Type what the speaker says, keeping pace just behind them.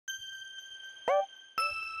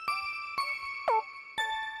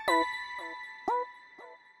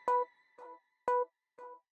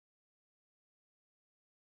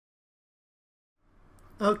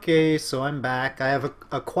Okay, so I'm back. I have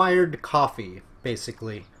acquired coffee,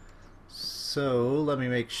 basically. So let me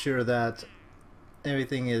make sure that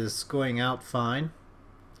everything is going out fine.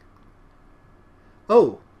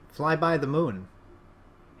 Oh, fly by the moon.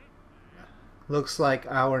 Looks like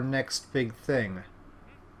our next big thing.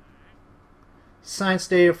 Science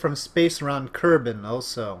data from space around Kerbin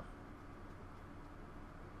also.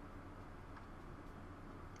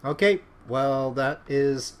 Okay, well that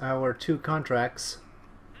is our 2 contracts.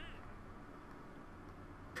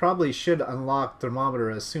 Probably should unlock thermometer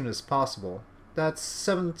as soon as possible. That's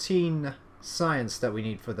 17 science that we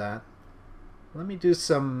need for that. Let me do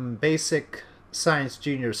some basic science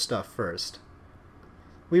junior stuff first.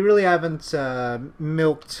 We really haven't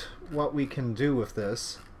milked what we can do with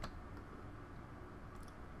this.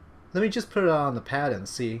 Let me just put it on the pad and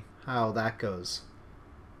see how that goes.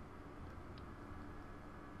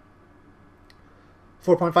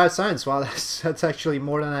 4.5 science. Wow, that's actually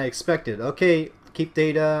more than I expected. Okay, keep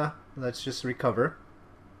data. Let's just recover.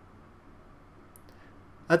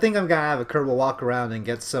 I think I'm gonna have a Kerbal walk around and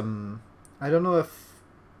get some. I don't know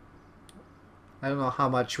how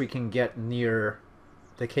much we can get near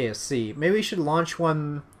the KSC. Maybe we should launch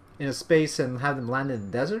one in a space and have them land in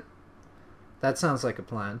the desert? That sounds like a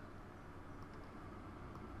plan.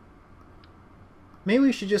 Maybe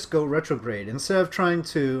we should just go retrograde instead of trying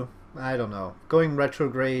to, I don't know, going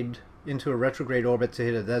retrograde into a retrograde orbit to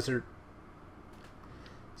hit a desert.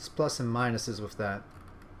 It's plus and minuses with that.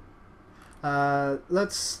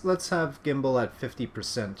 Let's have gimbal at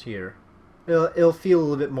 50% here. It'll feel a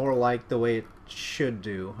little bit more like the way it should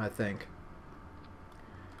do, I think.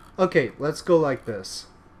 Okay, let's go like this.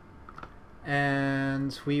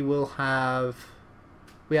 And we will have...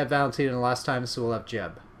 We had Valentina last time, so we'll have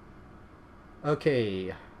Jeb.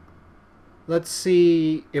 Okay. Let's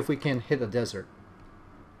see if we can hit a desert.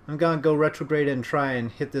 I'm gonna go retrograde and try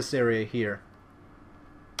and hit this area here.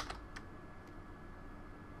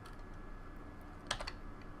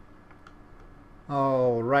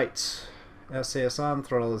 Alright. SAS on,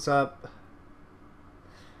 throttle is up.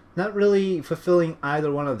 Not really fulfilling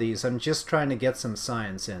either one of these. I'm just trying to get some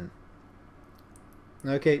science in.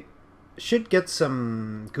 Okay. Should get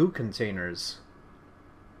some goo containers.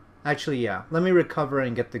 Actually, yeah. Let me recover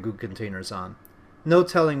and get the goo containers on. No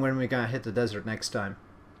telling when we're gonna hit the desert next time.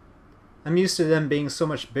 I'm used to them being so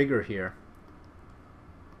much bigger here.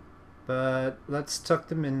 But let's tuck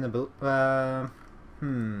them in the...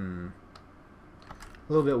 A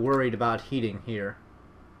little bit worried about heating here.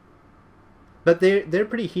 But they're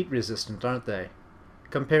pretty heat resistant, aren't they?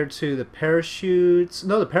 Compared to the parachutes...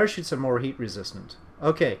 No, the parachutes are more heat resistant.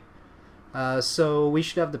 Okay. So we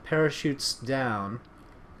should have the parachutes down.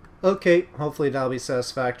 Okay, hopefully that'll be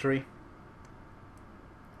satisfactory.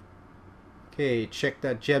 Okay, check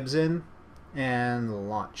that Jeb's in. And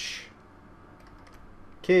launch.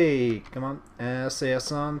 Okay, come on.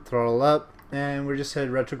 SAS on, throttle up. And we're just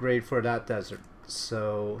headed retrograde for that desert.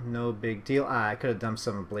 So, no big deal. I could have dumped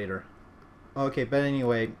some later. Okay, but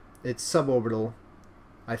anyway, it's suborbital,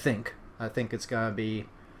 I think. I think it's gonna be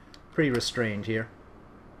pretty restrained here.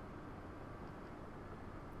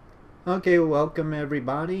 Okay, welcome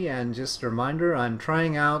everybody, and just a reminder, I'm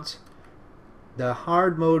trying out the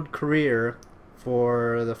hard mode career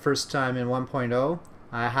for the first time in 1.0.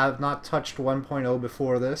 I have not touched 1.0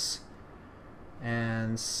 before this,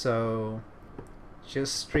 and so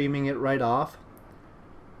just streaming it right off.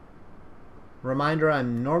 Reminder,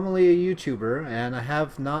 I'm normally a YouTuber, and I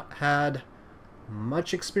have not had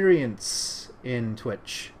much experience in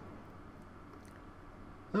Twitch.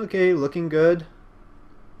 Okay, looking good.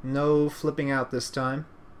 No flipping out this time.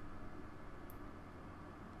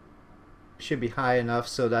 Should be high enough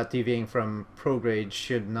so that deviating from prograde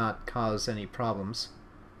should not cause any problems.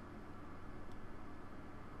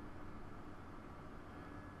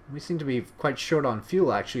 We seem to be quite short on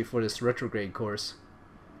fuel actually for this retrograde course.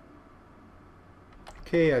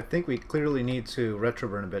 Okay, I think we clearly need to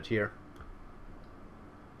retroburn a bit here.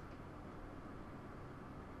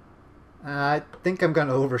 I think I'm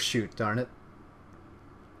gonna overshoot, darn it.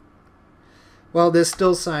 Well, there's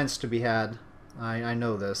still science to be had. I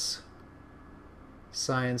know this.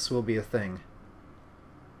 Science will be a thing.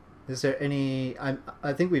 Is there any...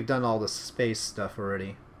 I think we've done all the space stuff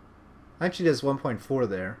already. Actually, there's 1.4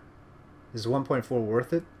 there. Is 1.4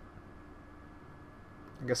 worth it?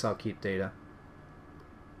 I guess I'll keep data.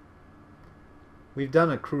 We've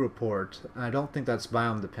done a crew report. I don't think that's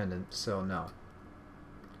biome dependent, so no.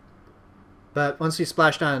 But once we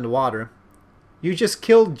splash down in the water... You just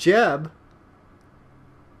killed Jeb!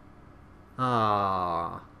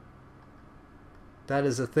 Ah, that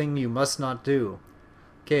is a thing you must not do.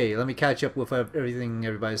 Okay, let me catch up with everything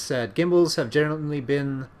everybody said. Gimbals have generally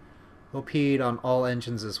been OP'd on all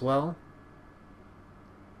engines as well.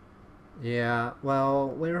 Yeah, well,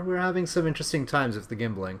 we're having some interesting times with the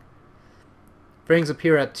gimbling. Fairings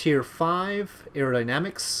appear at tier 5.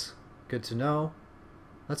 Aerodynamics. Good to know.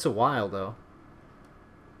 That's a while, though.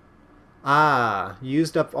 Ah,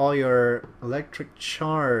 used up all your electric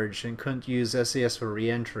charge and couldn't use SAS for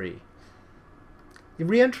re-entry. In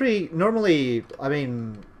re-entry, normally, I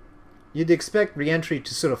mean, you'd expect re-entry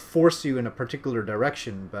to sort of force you in a particular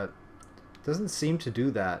direction, but it doesn't seem to do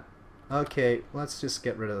that. Okay, let's just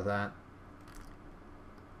get rid of that.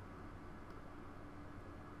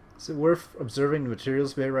 Is it worth observing the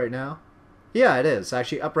materials bay right now? Yeah, it is.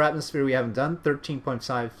 Actually, upper atmosphere we haven't done.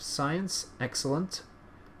 13.5 science. Excellent.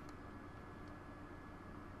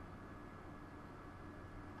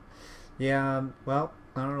 Yeah, well,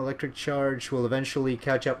 our electric charge will eventually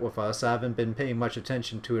catch up with us. I haven't been paying much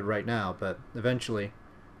attention to it right now, but eventually.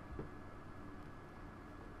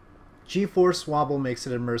 G-force wobble makes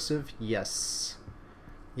it immersive. Yes.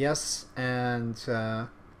 Yes, and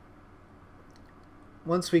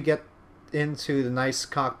once we get into the nice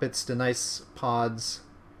cockpits, the nice pods,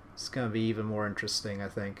 it's going to be even more interesting, I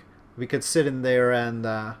think. We could sit in there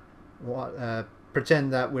and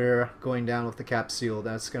pretend that we're going down with the capsule.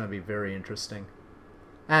 That's going to be very interesting.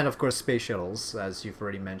 And, of course, space shuttles, as you've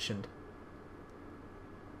already mentioned.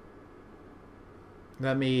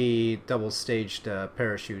 Let me double stage the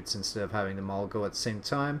parachutes instead of having them all go at the same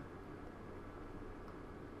time.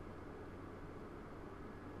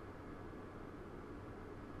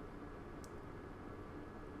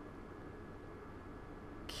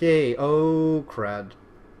 Okay, oh crud.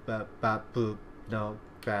 Boop. No,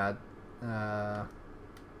 bad. I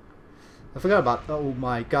forgot about, oh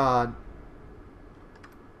my god.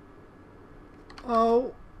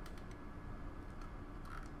 Oh.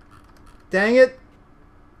 Dang it.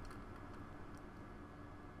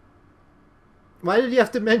 Why did you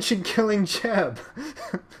have to mention killing Jeb?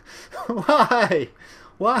 Why?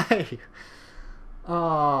 Why?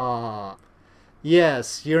 Ah.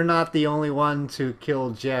 Yes, you're not the only one to kill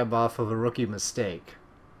Jeb off of a rookie mistake.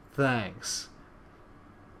 Thanks.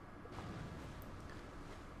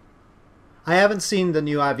 I haven't seen the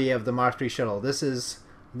new IVA of the Mark III shuttle. This is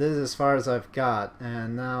as far as I've got,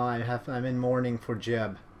 and now I'm in mourning for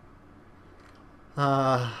Jeb.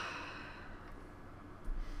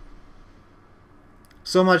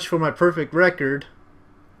 So much for my perfect record.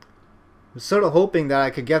 I'm sort of hoping that I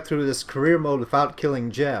could get through this career mode without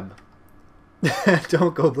killing Jeb.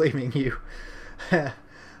 Don't go blaming you.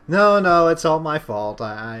 No, it's all my fault.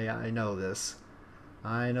 I know this.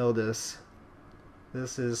 I know this.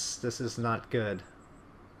 This is not good.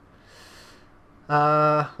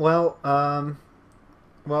 Well,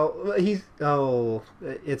 he's... Oh,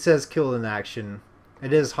 it says killed in action.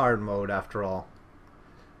 It is hard mode, after all.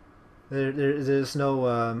 There's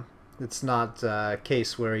no... it's not a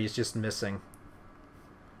case where he's just missing.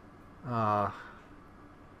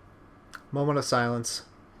 Moment of silence.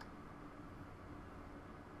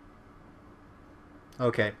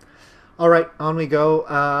 Okay. Alright, on we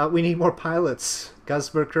go. We need more pilots.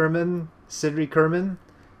 Gusper Kerman, Sidri Kerman,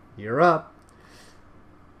 you're up.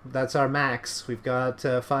 That's our max. We've got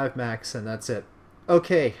 5 max, and that's it.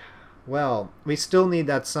 Okay, well, we still need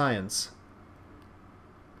that science.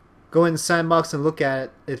 Go in Sandbox and look at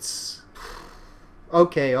it. It's...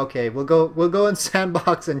 Okay, we'll go in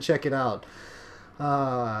Sandbox and check it out.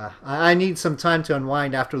 I need some time to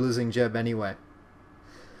unwind after losing Jeb anyway.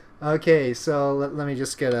 Okay, so let me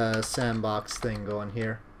just get a Sandbox thing going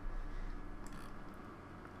here.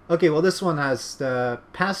 Okay, well this one has the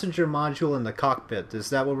passenger module in the cockpit. Is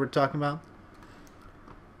that what we're talking about?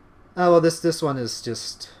 Oh, well this one is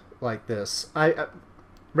just like this.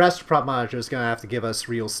 Raster Prop Monitor is going to have to give us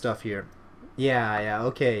real stuff here. Yeah,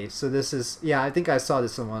 okay. So this is... Yeah, I think I saw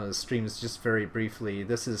this on one of the streams just very briefly.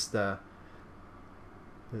 This is the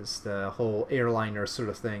whole airliner sort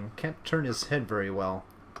of thing. Can't turn his head very well.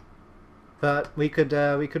 But we could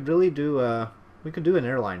really do an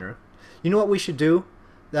airliner. You know what we should do?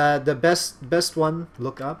 The best one,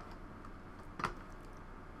 look up.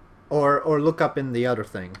 Or look up in the other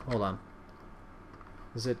thing. Hold on.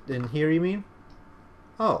 Is it in here, you mean?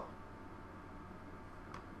 Oh.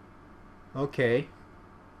 Okay.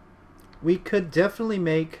 We could definitely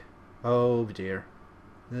make... Oh dear.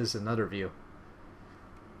 This is another view.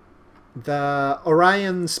 The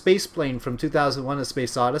Orion spaceplane from 2001: A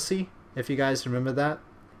Space Odyssey, if you guys remember that.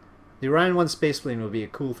 The Orion 1 spaceplane would be a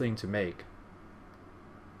cool thing to make.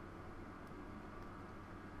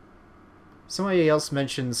 Somebody else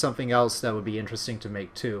mentioned something else that would be interesting to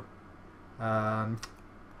make too.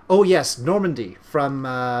 Oh yes, Normandy from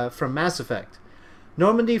Mass Effect.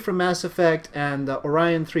 Normandy from Mass Effect and the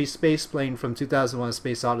Orion 3 space plane from 2001: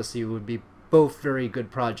 Space Odyssey would be both very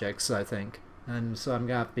good projects, I think. And so I'm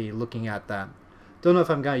gonna have to be looking at that. Don't know if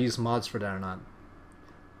I'm gonna use mods for that or not.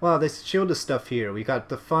 Well, they showed the stuff here. We got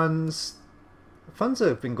the funds. The funds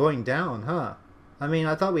have been going down, huh? I mean,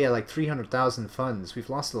 I thought we had like 300,000 funds. We've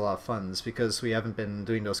lost a lot of funds because we haven't been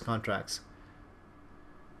doing those contracts.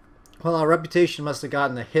 Well, our reputation must have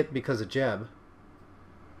gotten a hit because of Jeb.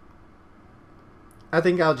 I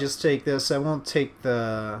think I'll just take this. I won't take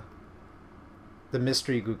the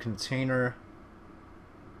mystery goo container.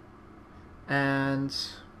 And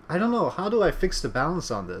I don't know, how do I fix the balance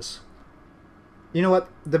on this? You know what?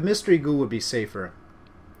 The mystery goo would be safer.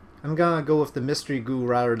 I'm gonna go with the mystery goo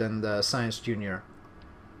rather than the Science Junior.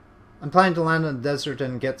 I'm planning to land in the desert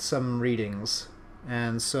and get some readings.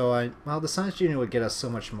 And so well, the Science Junior would get us so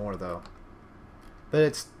much more though. But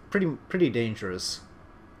it's pretty dangerous.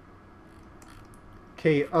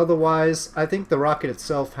 Okay, otherwise, I think the rocket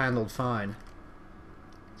itself handled fine.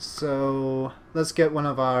 So, let's get one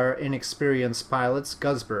of our inexperienced pilots,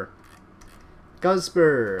 Guzber.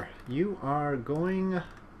 Guzber, you are going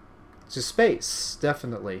to space,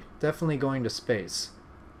 definitely. Definitely going to space.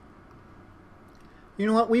 You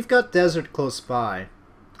know what, we've got desert close by.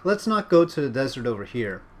 Let's not go to the desert over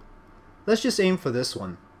here. Let's just aim for this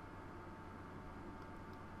one.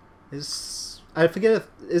 I forget if,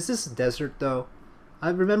 is this desert though? I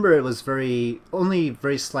remember it was only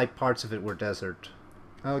very slight parts of it were desert.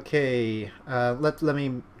 Okay, let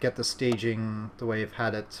me get the staging the way I've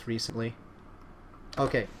had it recently.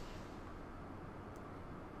 Okay.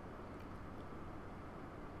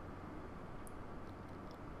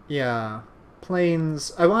 Yeah,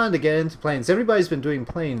 planes. I wanted to get into planes. Everybody's been doing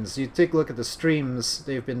planes. You take a look at the streams,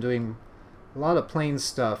 they've been doing a lot of plane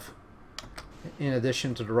stuff in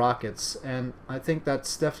addition to the rockets, and I think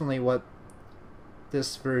that's definitely what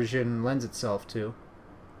this version lends itself to.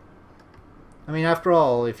 I mean, after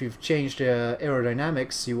all, if you've changed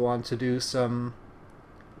aerodynamics, you want to do some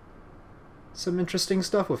interesting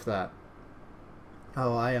stuff with that.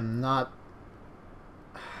 Oh, I am not...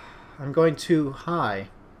 I'm going too high.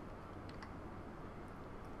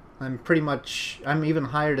 I'm pretty much... I'm even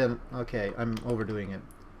higher than... Okay, I'm overdoing it.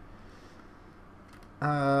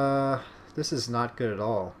 This is not good at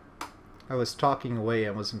all. I was talking away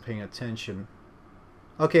and wasn't paying attention.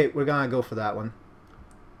 Okay, we're gonna go for that one.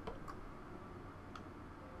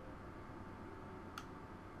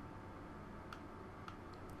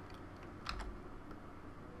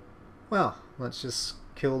 Well, let's just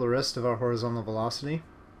kill the rest of our horizontal velocity.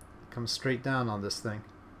 Come straight down on this thing.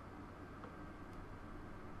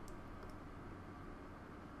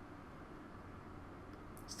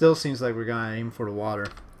 Still seems like we're gonna aim for the water.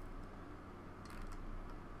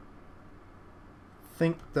 I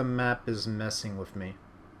think the map is messing with me.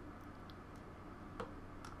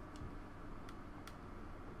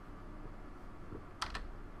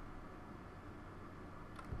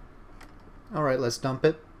 Alright, let's dump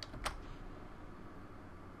it.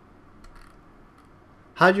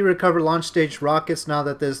 How do you recover launch stage rockets now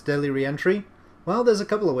that there's deadly re-entry? Well, there's a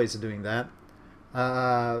couple of ways of doing that.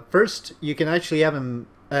 First, you can actually have them...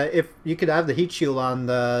 if you could have the heat shield on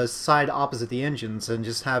the side opposite the engines and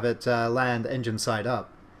just have it land engine side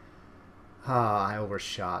up. Ah, I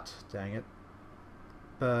overshot. Dang it.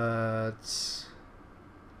 But...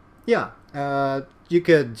 yeah, you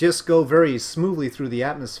could just go very smoothly through the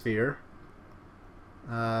atmosphere.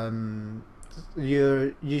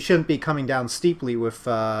 You shouldn't be coming down steeply with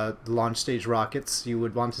the launch stage rockets. You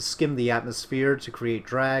would want to skim the atmosphere to create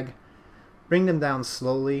drag. Bring them down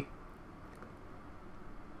slowly.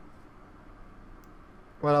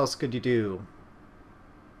 What else could you do?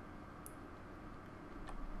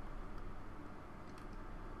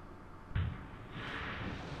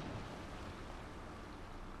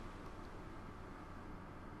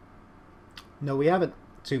 No, we haven't.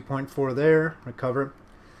 2.4 there. Recover.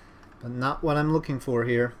 But not what I'm looking for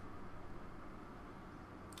here.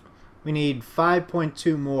 We need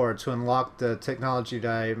 5.2 more to unlock the technology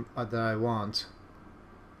that I want.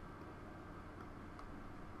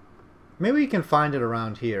 Maybe we can find it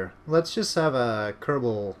around here. Let's just have a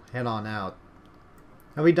Kerbal head on out.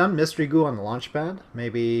 Have we done mystery goo on the launch pad?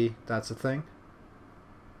 Maybe that's a thing.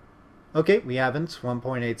 Okay, we haven't.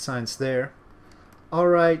 1.8 science there.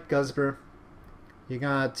 Alright, Guzber. You're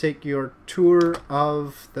gonna take your tour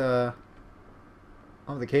of the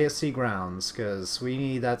KSC grounds, because we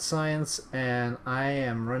need that science, and I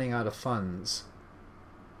am running out of funds.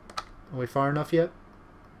 Are we far enough yet?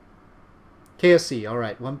 KSC,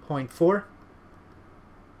 alright, 1.4.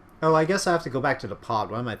 Oh, I guess I have to go back to the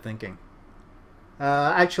pod. What am I thinking?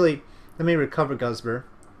 Actually, let me recover Guzber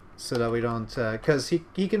so that we don't... because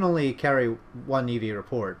he can only carry one EV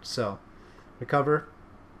report, so... Recover.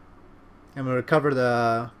 And we'll recover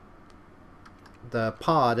the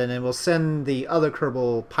pod, and then we'll send the other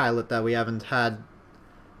Kerbal pilot that we haven't had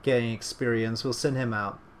getting experience. We'll send him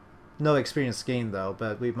out. No experience gained, though,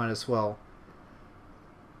 but we might as well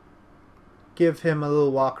give him a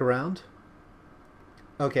little walk around.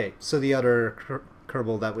 Okay, so the other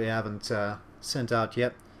Kerbal that we haven't sent out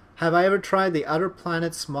yet. Have I ever tried the Outer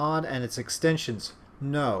Planets mod and its extensions?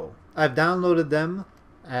 No. I've downloaded them,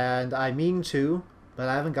 and I mean to, but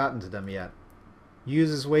I haven't gotten to them yet.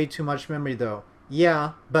 Uses way too much memory though.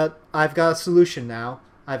 Yeah, but I've got a solution now.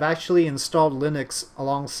 I've actually installed Linux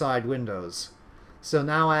alongside Windows. So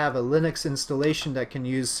now I have a Linux installation that can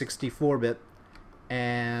use 64-bit,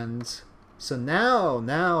 and so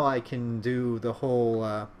now I can do the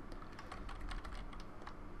whole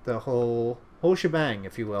shebang,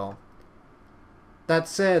 if you will. That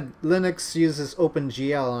said, Linux uses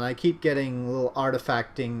OpenGL, and I keep getting a little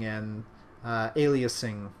artifacting and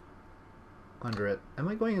aliasing under it. Am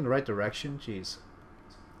I going in the right direction? Jeez.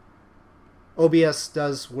 OBS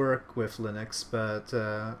does work with Linux, but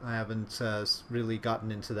I haven't really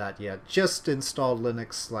gotten into that yet. Just installed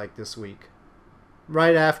Linux like this week.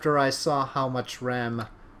 Right after I saw how much RAM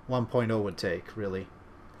 1.0 would take, really.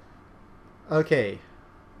 Okay.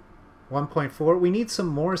 1.4. We need some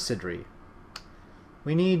more Sidri.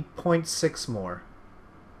 We need 0.6 more.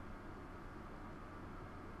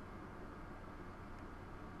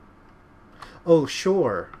 Oh,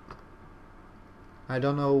 shore. I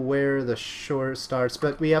don't know where the shore starts,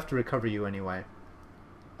 but we have to recover you anyway.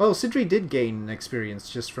 Oh, Sidri did gain experience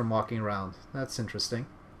just from walking around. That's interesting.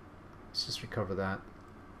 Let's just recover that.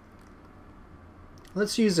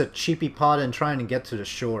 Let's use a cheapy pod and try and get to the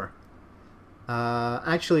shore.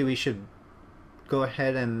 Actually, we should go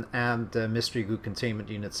ahead and add mystery goo containment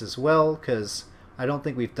units as well, because I don't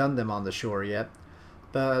think we've done them on the shore yet.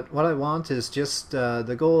 But what I want is just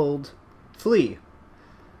the gold flea.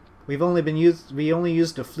 We only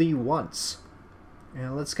used the flea once.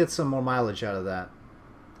 And let's get some more mileage out of that.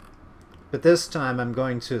 But this time I'm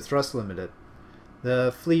going to thrust limit it.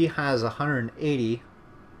 The flea has 180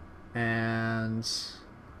 and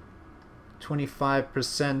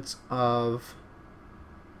 25% of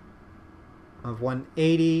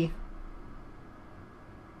 180.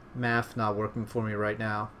 Math not working for me right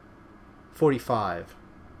now. 45.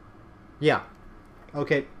 Yeah.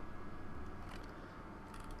 Okay.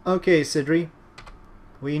 Okay, Sidri.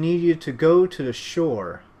 We need you to go to the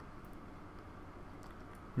shore.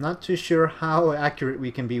 Not too sure how accurate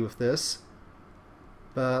we can be with this,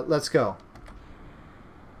 but let's go.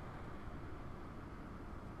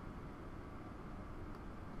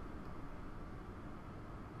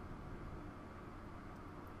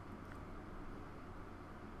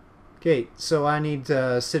 Okay, so I need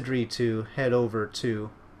Sidri to head over to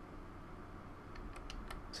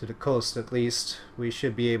the coast at least. We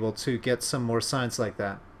should be able to get some more signs like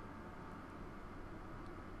that.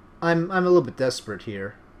 I'm a little bit desperate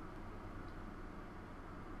here.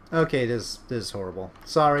 Okay, this is horrible.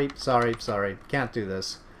 Sorry. Can't do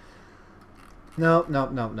this.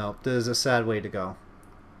 No. This is a sad way to go.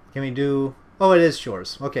 Can we do... Oh, it is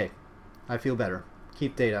shores. Okay. I feel better.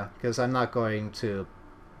 Keep data, because I'm not going to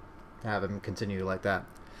have him continue like that.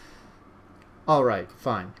 Alright,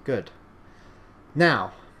 fine. Good.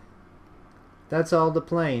 Now, that's all the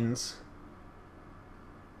planes.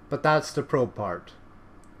 But that's the probe part.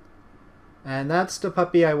 And that's the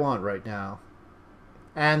puppy I want right now.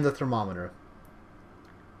 And the thermometer.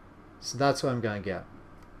 So that's what I'm gonna get.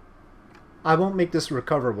 I won't make this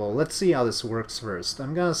recoverable. Let's see how this works first.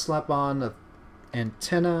 I'm gonna slap on an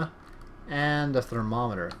antenna and a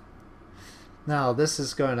thermometer. Now this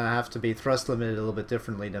is going to have to be thrust limited a little bit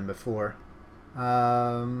differently than before.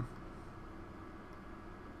 50%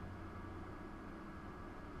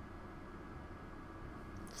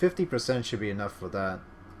 should be enough for that.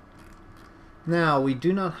 Now, we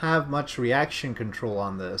do not have much reaction control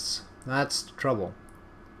on this. That's the trouble.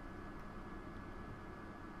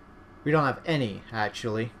 We don't have any,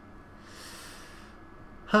 actually.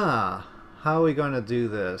 How are we going to do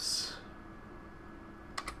this?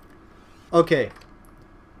 Okay.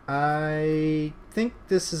 I think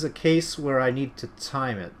this is a case where I need to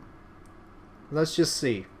time it. Let's just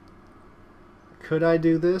see. Could I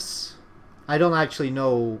do this? I don't actually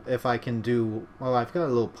know if I can do... Well, I've got a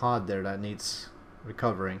little pod there that needs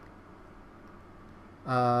recovering.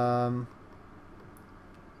 I've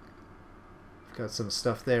got some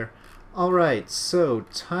stuff there. Alright, so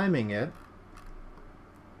timing it.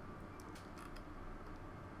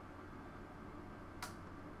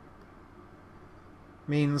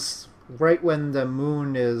 Means right when the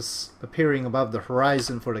moon is appearing above the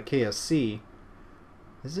horizon for the KSC.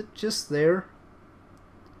 Is it just there?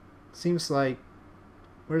 Seems like...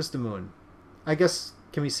 Where's the moon? I guess...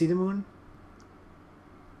 Can we see the moon?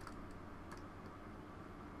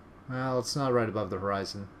 Well, it's not right above the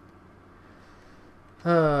horizon.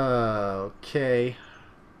 Okay.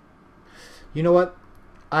 You know what?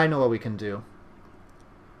 I know what we can do.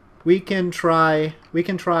 We can try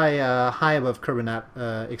high above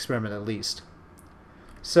Kerbal experiment at least.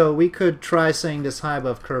 So we could try saying this high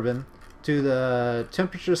above Kerbal, do the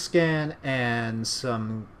temperature scan and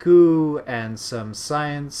some goo and some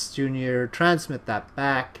science junior, transmit that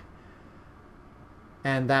back,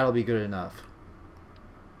 and that'll be good enough.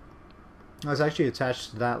 I was actually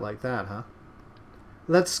attached to that like that, huh?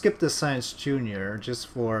 Let's skip the science junior just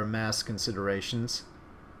for mass considerations.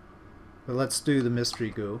 But let's do the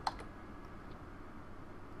mystery goo.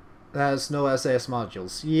 It has no SAS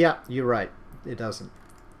modules. Yeah, you're right. It doesn't.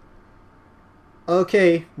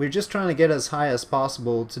 Okay, we're just trying to get as high as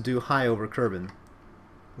possible to do high over Kerbal.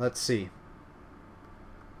 Let's see.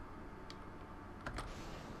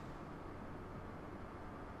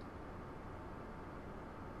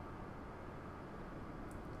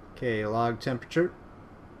 Okay, log temperature.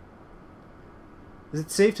 Is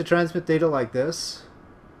it safe to transmit data like this?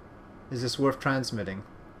 Is this worth transmitting?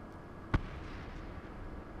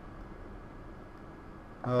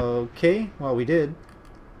 Okay, well we did.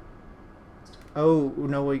 Oh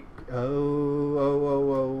no, wait.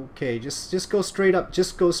 Okay. Just go straight up.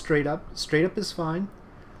 Just go straight up. Straight up is fine.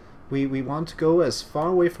 We want to go as far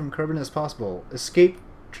away from Kerbal as possible. Escape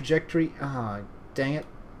trajectory. Ah, dang it!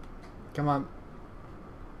 Come on.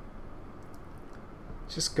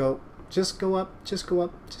 Just go. Just go up. Just go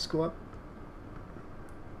up. Just go up.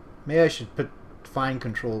 Maybe I should put fine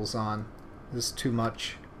controls on. This is too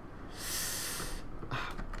much.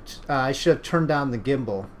 I should have turned down the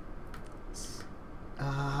gimbal.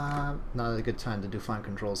 Not a good time to do fine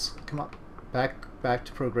controls. Come on. Back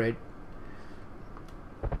to prograde.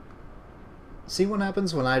 See what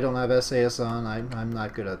happens when I don't have SAS on? I'm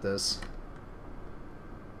not good at this.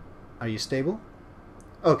 Are you stable?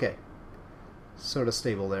 Okay. Sort of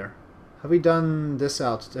stable there. Have we done this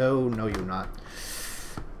out? Oh, no, you're not.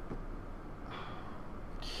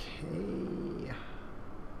 Okay.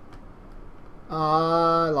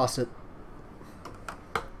 I lost it.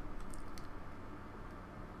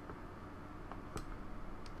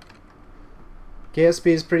 KSP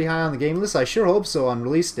is pretty high on the game list? I sure hope so on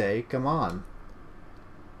release day. Come on.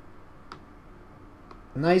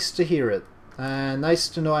 Nice to hear it. Nice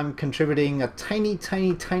to know I'm contributing a tiny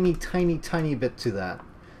bit to that.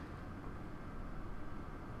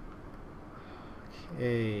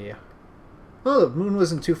 Okay. Well, the moon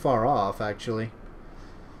wasn't too far off, actually.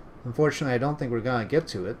 Unfortunately, I don't think we're gonna get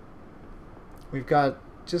to it. We've got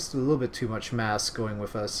just a little bit too much mass going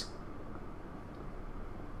with us.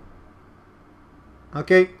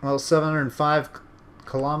 Okay, well, 705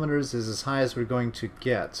 kilometers is as high as we're going to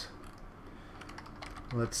get.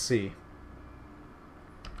 Let's see.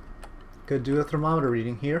 Could do a thermometer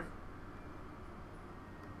reading here.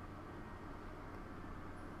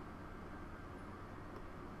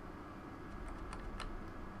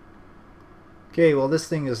 Okay, well, this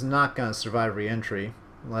thing is not going to survive re-entry.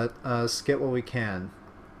 Let us get what we can.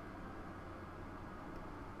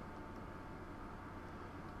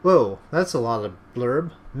 Whoa, that's a lot of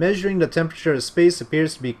blurb. Measuring the temperature of space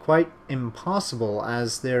appears to be quite impossible,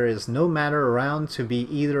 as there is no matter around to be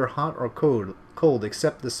either hot or cold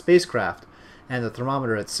except the spacecraft and the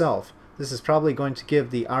thermometer itself. This is probably going to give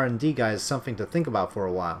the R&D guys something to think about for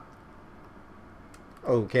a while.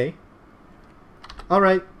 Okay.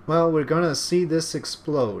 Alright, well, we're gonna see this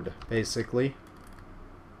explode, basically.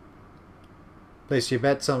 Place your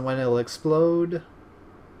bets on when it'll explode.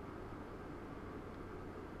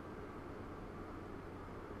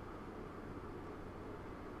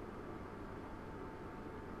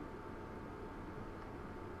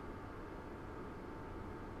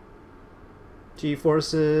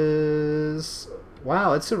 G-forces...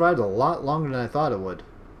 Wow, it survived a lot longer than I thought it would.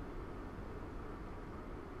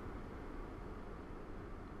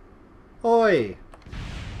 Oi!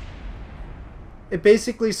 It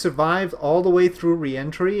basically survived all the way through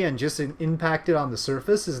re-entry and just impacted on the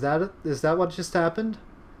surface. Is that what just happened?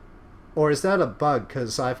 Or is that a bug?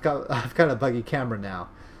 Because I've got a buggy camera now.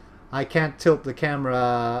 I can't tilt the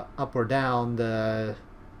camera up or down. The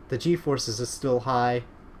G-forces is still high.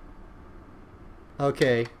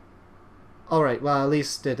 Okay. Alright, well, at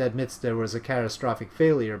least it admits there was a catastrophic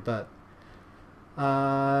failure, but...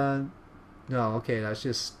 No, okay, that's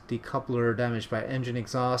just decoupler damaged by engine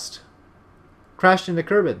exhaust. Crashed into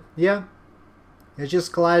Kerbal. Yeah. It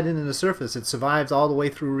just collided into the surface. It survived all the way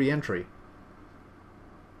through re-entry.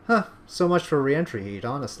 Huh. So much for re-entry heat,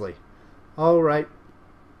 honestly. Alright.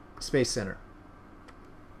 Space Center.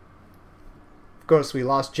 Of course, we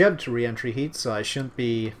lost Jeb to re-entry heat, so I shouldn't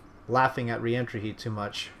be laughing at re-entry heat too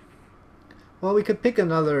much. Well, we could pick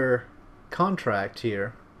another contract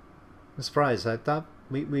here. I'm surprised. I thought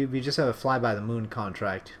we just have a fly-by-the-moon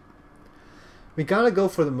contract. We gotta go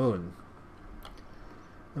for the moon.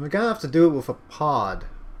 And we're gonna have to do it with a pod,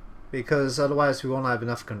 because otherwise we won't have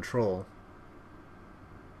enough control.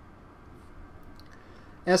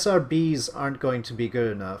 SRBs aren't going to be good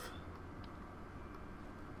enough.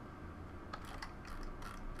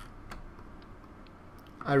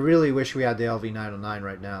 I really wish we had the LV-909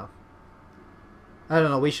 right now. I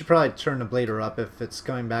don't know, we should probably turn the blader up if it's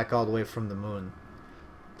going back all the way from the moon.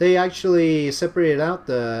 They actually separated out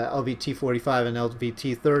the LVT-45 and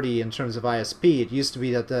LVT-30 in terms of ISP. It used to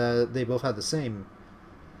be that they both had the same.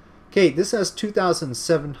 Okay, this has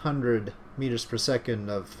 2,700 meters per second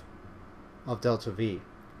of delta V.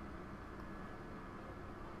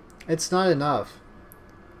 It's not enough.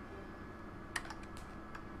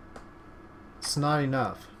 It's not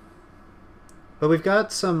enough. But we've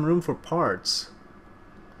got some room for parts.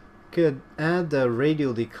 Could add the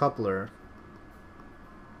radial decoupler.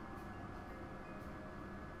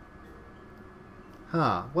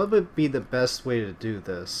 Huh, what would be the best way to do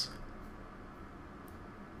this?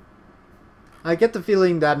 I get the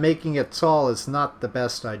feeling that making it tall is not the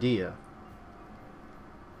best idea.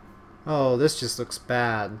 Oh, this just looks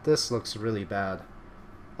bad. This looks really bad.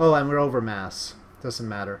 Oh, and we're over mass. Doesn't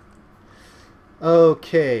matter.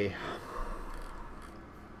 Okay.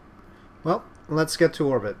 Well, let's get to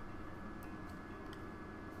orbit.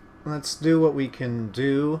 Let's do what we can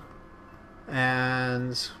do.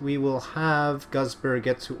 And we will have Gusberg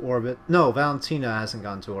get to orbit. No, Valentina hasn't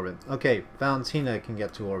gone to orbit. Okay, Valentina can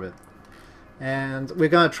get to orbit. And we're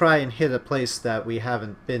going to try and hit a place that we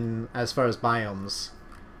haven't been as far as biomes.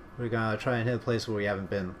 We're going to try and hit a place where we haven't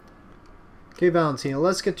been. Okay, Valentina,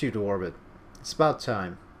 let's get you to orbit. It's about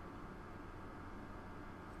time.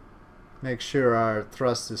 Make sure our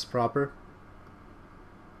thrust is proper.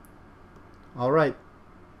 Alright.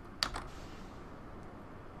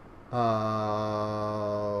 Oh,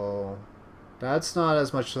 that's not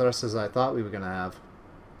as much thrust as I thought we were going to have.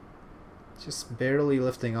 Just barely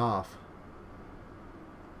lifting off.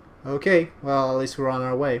 Okay, well, at least we're on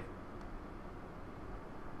our way.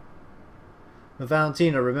 But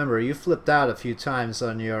Valentina, remember, you flipped out a few times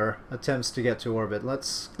on your attempts to get to orbit.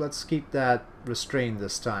 Let's keep that restrained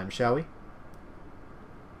this time, shall we?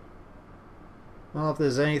 Well, if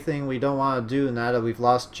there's anything we don't want to do now that we've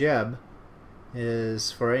lost Jeb,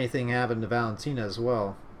 is for anything to happen to Valentina as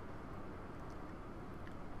well.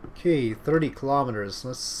 Okay, 30 kilometers.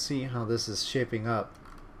 Let's see how this is shaping up.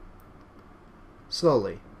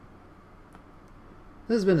 Slowly.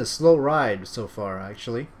 This has been a slow ride so far,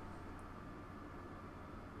 actually.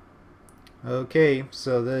 Okay,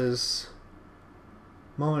 so there's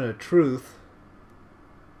moment of truth.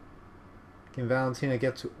 Can Valentina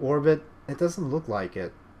get to orbit? It doesn't look like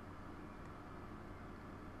it.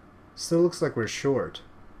 Still looks like we're short.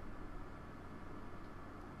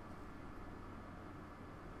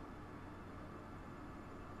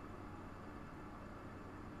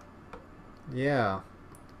 Yeah.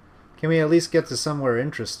 Can we at least get to somewhere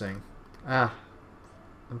interesting? Ah.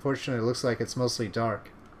 Unfortunately, it looks like it's mostly dark.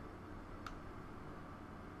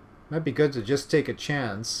 Might be good to just take a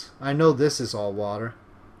chance. I know this is all water.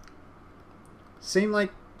 Seemed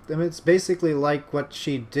like, I mean, it's basically like what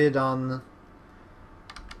she did on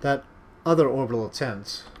that other orbital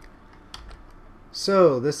attempt.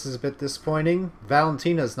 So, this is a bit disappointing.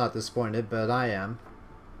 Valentina's not disappointed, but I am.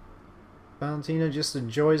 Valentina just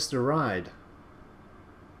enjoys the ride.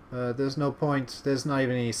 There's no point, there's not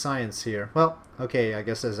even any science here. Well, okay, I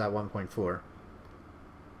guess there's that 1.4.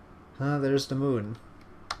 There's the moon.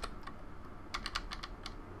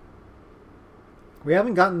 We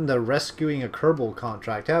haven't gotten the rescuing a Kerbal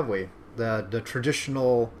contract, have we? The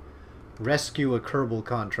traditional rescue a Kerbal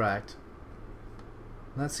contract.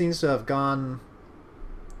 That seems to have gone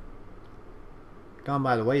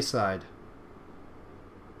by the wayside.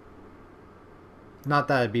 Not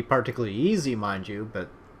that it'd be particularly easy, mind you, but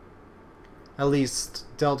at least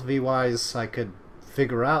Delta V wise I could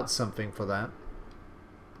figure out something for that.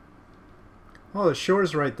 Oh, the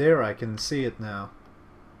shore's right there, I can see it now.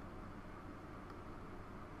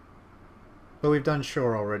 But we've done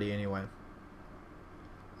shore already anyway.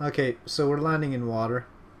 Okay, so we're landing in water.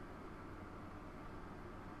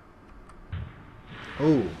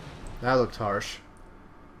 Oh, that looked harsh.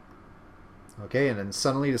 Okay, and then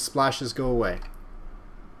suddenly the splashes go away.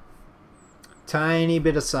 Tiny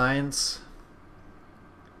bit of science.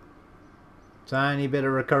 Tiny bit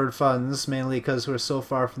of recovered funds, mainly because we're so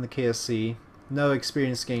far from the KSC. No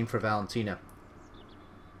experience gain for Valentina.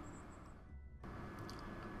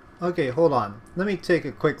 Okay, hold on. Let me take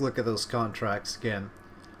a quick look at those contracts again.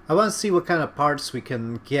 I want to see what kind of parts we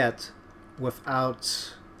can get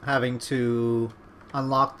without having to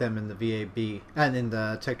unlock them in the VAB and in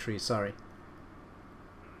the tech tree, sorry.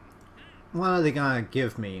 What are they gonna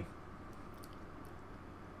give me?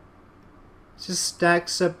 Just stack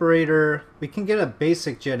separator. We can get a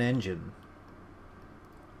basic jet engine.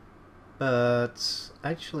 But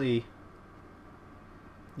actually,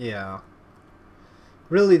 yeah.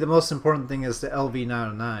 Really the most important thing is the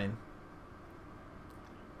LV909.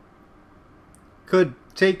 Could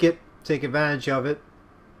take it, take advantage of it.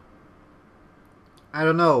 I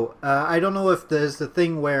don't know. I don't know if there's the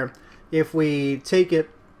thing where if we take it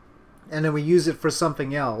and then we use it for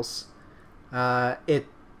something else, it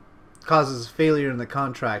causes failure in the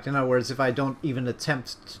contract. In other words, if I don't even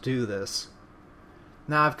attempt to do this.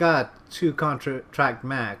 Now I've got 2 contract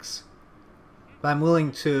max, but I'm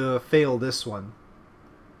willing to fail this one.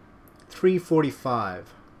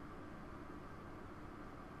 345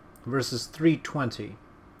 versus 320.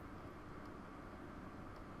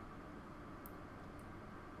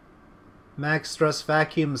 Max thrust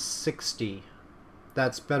vacuum 60.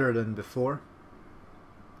 That's better than before.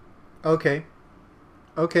 Okay.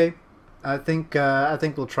 Okay. I think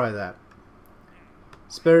we'll try that.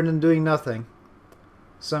 It's better than doing nothing.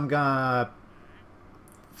 So I'm gonna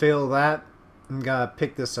fail that. I'm gonna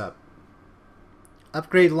pick this up.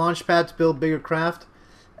 Upgrade launchpad to build bigger craft.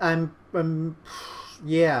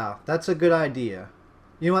 Yeah, that's a good idea.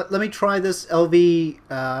 You know what? Let me try this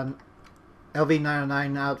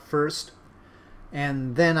LV909 out first,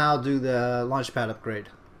 and then I'll do the launchpad upgrade.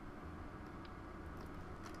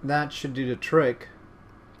 That should do the trick.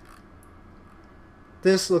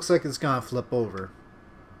 This looks like it's gonna flip over.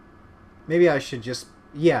 Maybe I should just...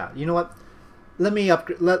 Yeah, you know what? Let me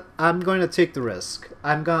upgrade... I'm going to take the risk.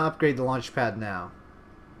 I'm gonna upgrade the launchpad now.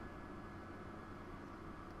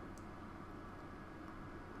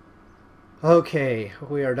 Okay,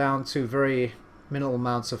 we are down to very minimal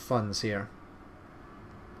amounts of funds here.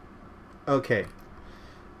 Okay.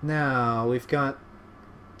 Now, we've got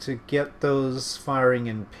to get those firing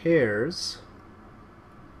in pairs.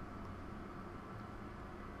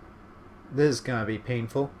 This is gonna be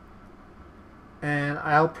painful. And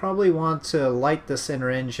I'll probably want to light the center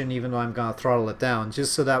engine even though I'm gonna throttle it down,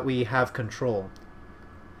 just so that we have control.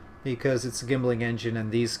 Because it's a gimbling engine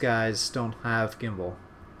and these guys don't have gimbal.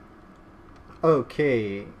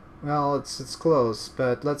 Okay, well it's close,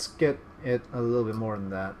 but let's get it a little bit more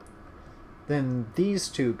than that. Then these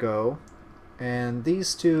two go, and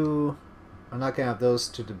these two, I'm not gonna have those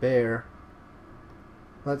to the bear.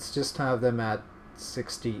 Let's just have them at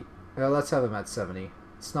 60. Let's have them at 70.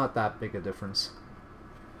 It's not that big a difference.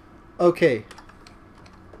 Okay.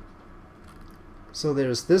 So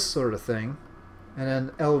there's this sort of thing. And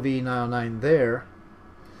then LV909 there.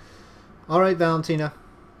 Alright, Valentina.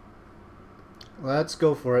 Let's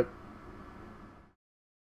go for it.